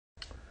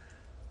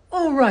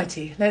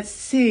Alrighty, let's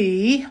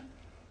see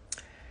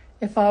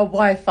if our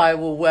Wi-Fi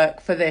will work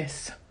for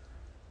this.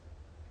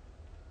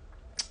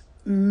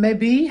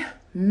 Maybe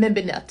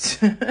not.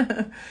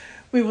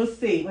 We will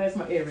see. Where's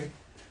my earring?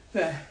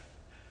 There.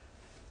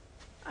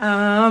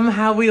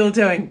 How are we all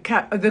doing?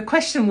 The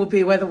question will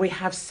be whether we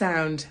have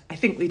sound. I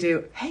think we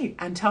do. Hey,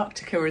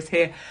 Antarctica is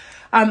here.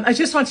 I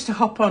just wanted to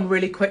hop on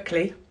really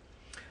quickly.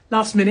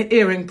 Last minute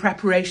earring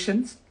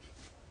preparations.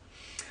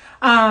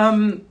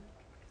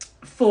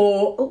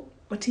 For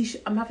my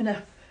t-shirt.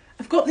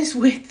 I've got this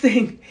weird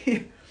thing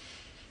here.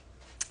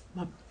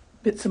 My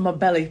bits of my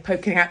belly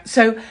poking out.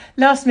 So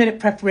last minute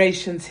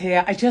preparations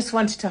here. I just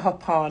wanted to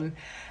hop on.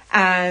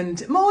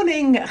 And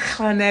morning,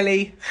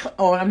 Chanelli.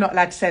 Oh, I'm not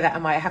allowed to say that,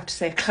 am I? I have to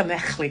say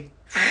Chanechli.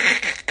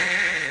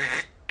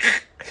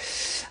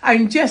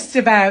 I'm just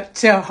about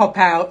to hop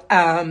out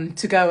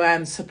to go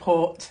and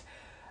support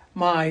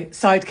my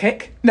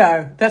sidekick.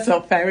 No, that's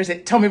not fair, is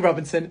it? Tommy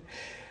Robinson.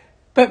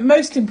 But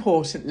most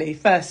importantly,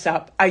 first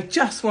up, I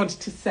just wanted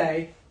to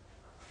say,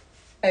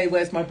 hey,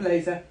 where's my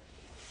blazer?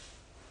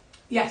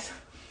 Yes,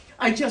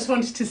 I just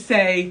wanted to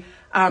say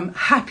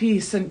happy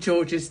St.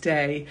 George's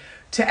Day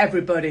to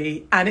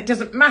everybody. And it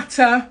doesn't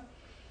matter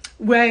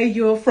where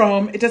you're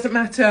from. It doesn't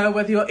matter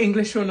whether you're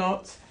English or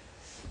not.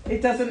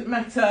 It doesn't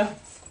matter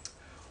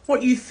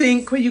what you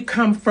think, where you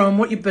come from,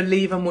 what you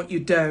believe and what you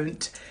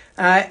don't.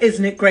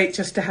 Isn't it great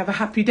just to have a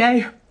happy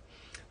day?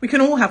 We can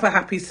all have a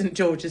happy St.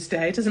 George's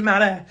Day. It doesn't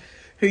matter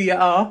who you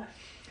are.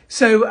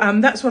 So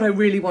that's what I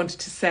really wanted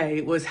to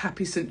say, was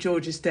happy St.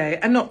 George's Day,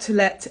 and not to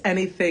let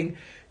anything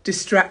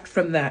distract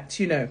from that.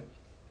 You know,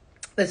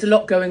 there's a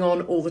lot going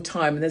on all the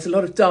time, and there's a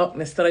lot of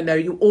darkness that I know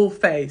you all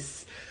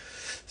face.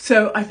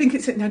 So I think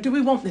it's it. Now, do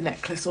we want the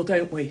necklace or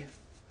don't we?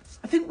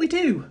 I think we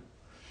do.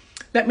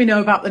 Let me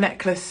know about the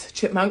necklace,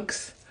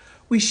 chipmunks.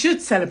 We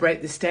should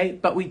celebrate this day,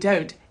 but we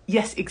don't.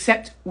 Yes,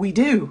 except we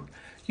do,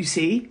 you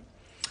see.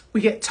 We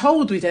get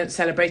told we don't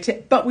celebrate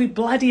it, but we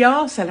bloody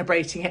are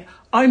celebrating it.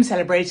 I'm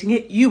celebrating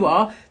it, you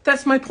are.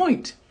 That's my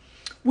point.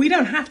 We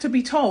don't have to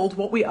be told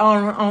what we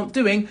are or aren't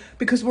doing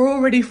because we're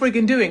already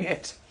friggin' doing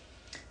it.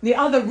 The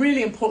other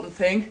really important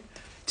thing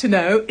to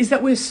know is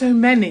that we're so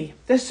many.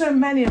 There's so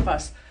many of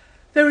us.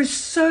 There is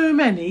so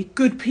many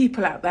good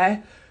people out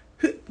there,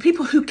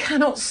 people who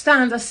cannot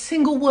stand a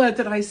single word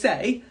that I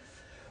say,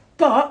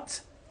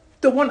 but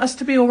that want us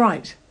to be all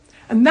right.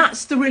 And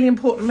that's the really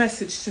important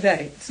message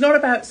today. It's not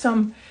about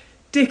some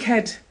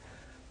dickhead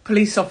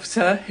police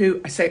officer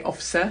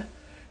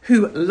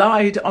who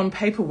lied on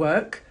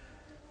paperwork,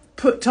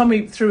 put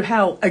Tommy through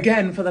hell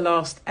again for the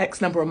last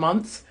X number of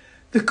months,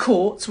 the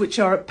courts, which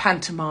are a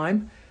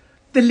pantomime,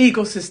 the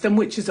legal system,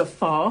 which is a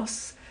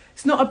farce.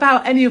 It's not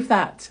about any of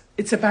that.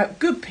 It's about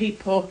good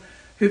people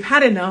who've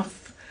had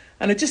enough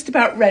and are just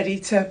about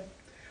ready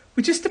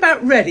we're just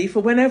about ready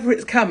for whenever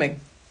it's coming.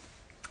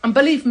 And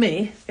believe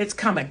me, it's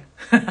coming.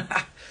 And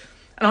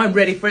I'm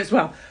ready for it as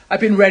well. I've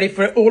been ready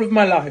for it all of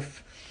my life.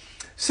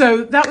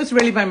 So that was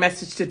really my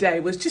message today,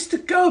 was just to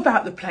go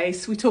about the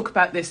place. We talk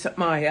about this at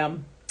my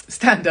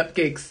stand-up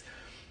gigs.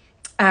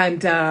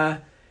 And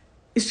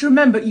is to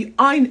remember,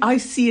 I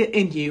see it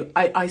in you.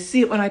 I see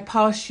it when I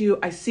pass you.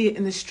 I see it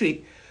in the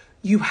street.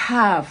 You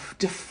have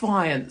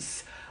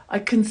defiance. I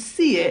can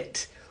see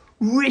it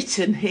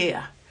written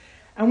here.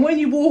 And when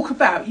you walk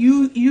about,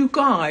 you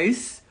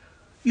guys,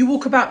 you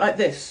walk about like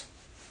this.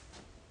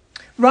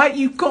 Right?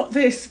 You've got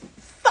this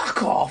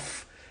fuck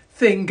off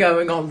thing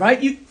going on,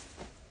 right?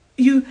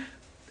 You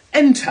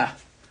enter.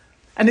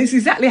 And it's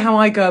exactly how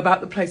I go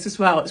about the place as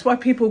well. It's why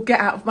people get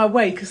out of my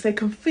way, because they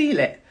can feel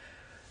it.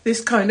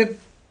 This kind of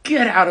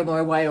get out of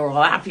my way or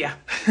I'll have you.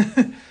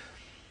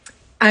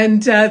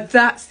 And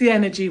that's the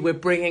energy we're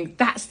bringing.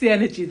 That's the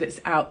energy that's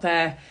out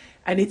there.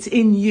 And it's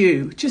in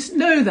you. Just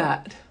know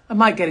that. I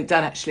might get it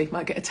done, actually.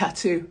 Might get a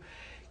tattoo.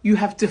 You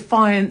have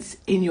defiance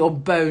in your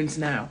bones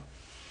now.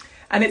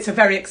 And it's a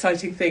very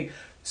exciting thing.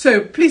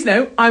 So please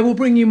know, I will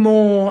bring you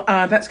more.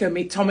 Let's go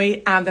meet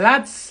Tommy and the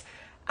lads.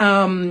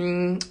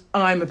 I'm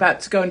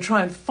about to go and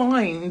try and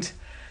find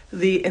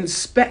the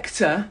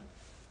inspector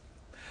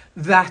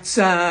that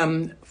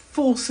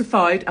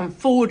falsified and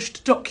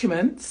forged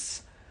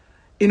documents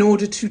in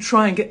order to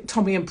try and get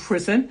Tommy in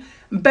prison.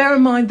 Bear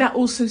in mind, that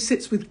also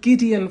sits with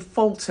Gideon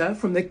Falter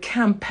from the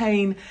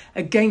Campaign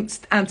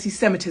Against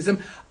Anti-Semitism.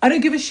 I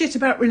don't give a shit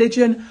about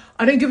religion.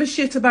 I don't give a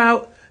shit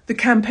about the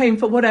campaign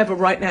for whatever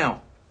right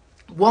now.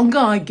 One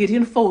guy,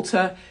 Gideon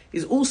Falter,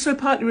 is also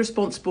partly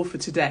responsible for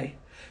today,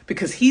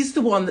 because he's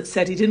the one that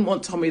said he didn't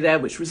want Tommy there,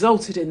 which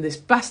resulted in this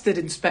bastard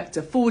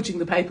inspector forging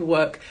the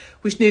paperwork,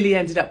 which nearly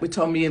ended up with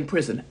Tommy in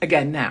prison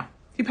again now.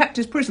 He packed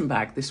his prison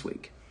bag this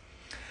week.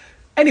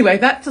 Anyway,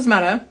 that doesn't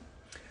matter.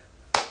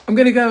 I'm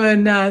going to go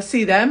and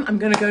see them. I'm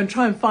going to go and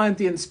try and find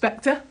the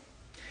inspector.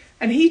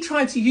 And he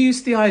tried to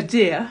use the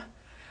idea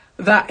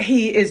that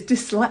he is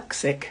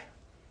dyslexic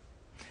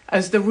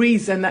as the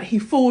reason that he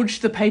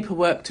forged the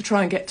paperwork to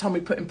try and get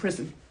Tommy put in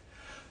prison.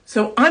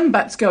 So I'm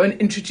about to go and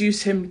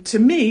introduce him to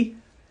me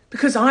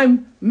because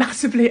I'm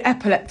massively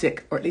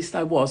epileptic, or at least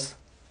I was.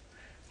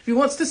 If he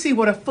wants to see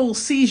what a full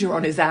seizure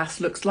on his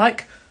ass looks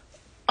like,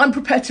 I'm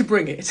prepared to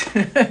bring it.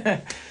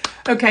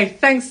 Okay,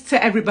 thanks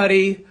to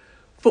everybody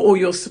for all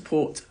your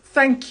support.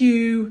 Thank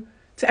you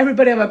to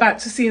everybody I'm about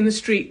to see in the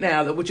street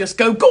now that will just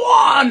go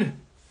on,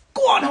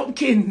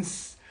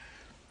 Hopkins.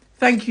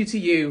 Thank you to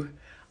you.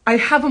 I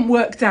haven't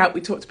worked out,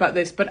 we talked about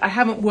this, but I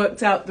haven't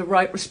worked out the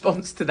right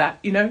response to that,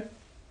 you know?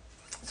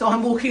 So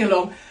I'm walking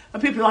along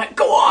and people are like,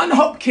 go on,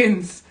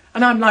 Hopkins.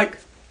 And I'm like,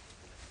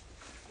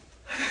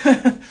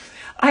 I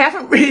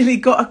haven't really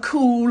got a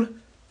cool,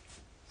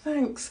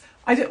 thanks.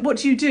 What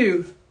do you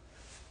do?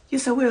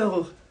 Yes, I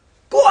will.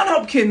 Go on,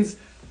 Hopkins.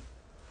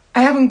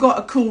 I haven't got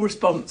a cool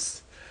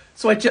response.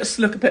 So I just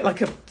look a bit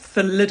like a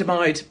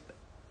thalidomide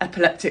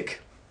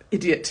epileptic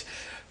idiot.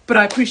 But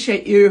I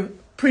appreciate you.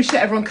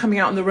 Appreciate everyone coming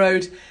out on the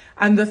road.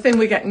 And the thing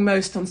we're getting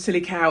most on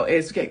Silly Cow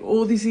is we're getting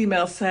all these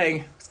emails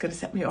saying, it's going to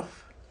set me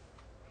off.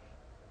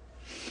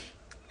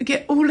 We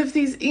get all of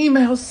these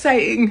emails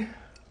saying,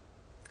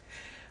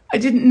 I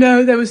didn't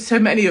know there was so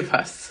many of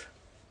us.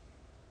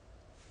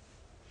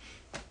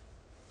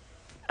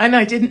 And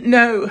I didn't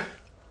know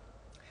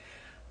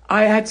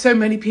I had so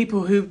many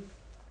people who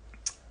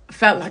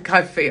felt like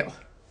I feel.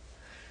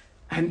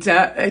 And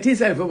it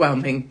is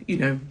overwhelming, you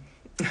know.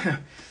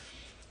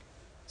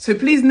 So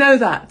please know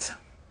that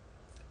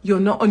you're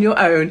not on your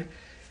own.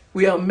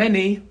 We are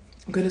many.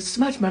 I'm going to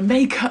smudge my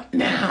makeup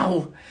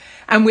now.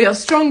 And we are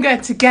stronger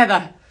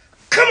together.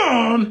 Come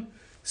on!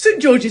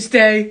 St. George's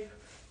Day.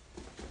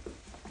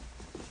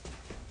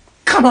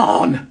 Come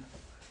on!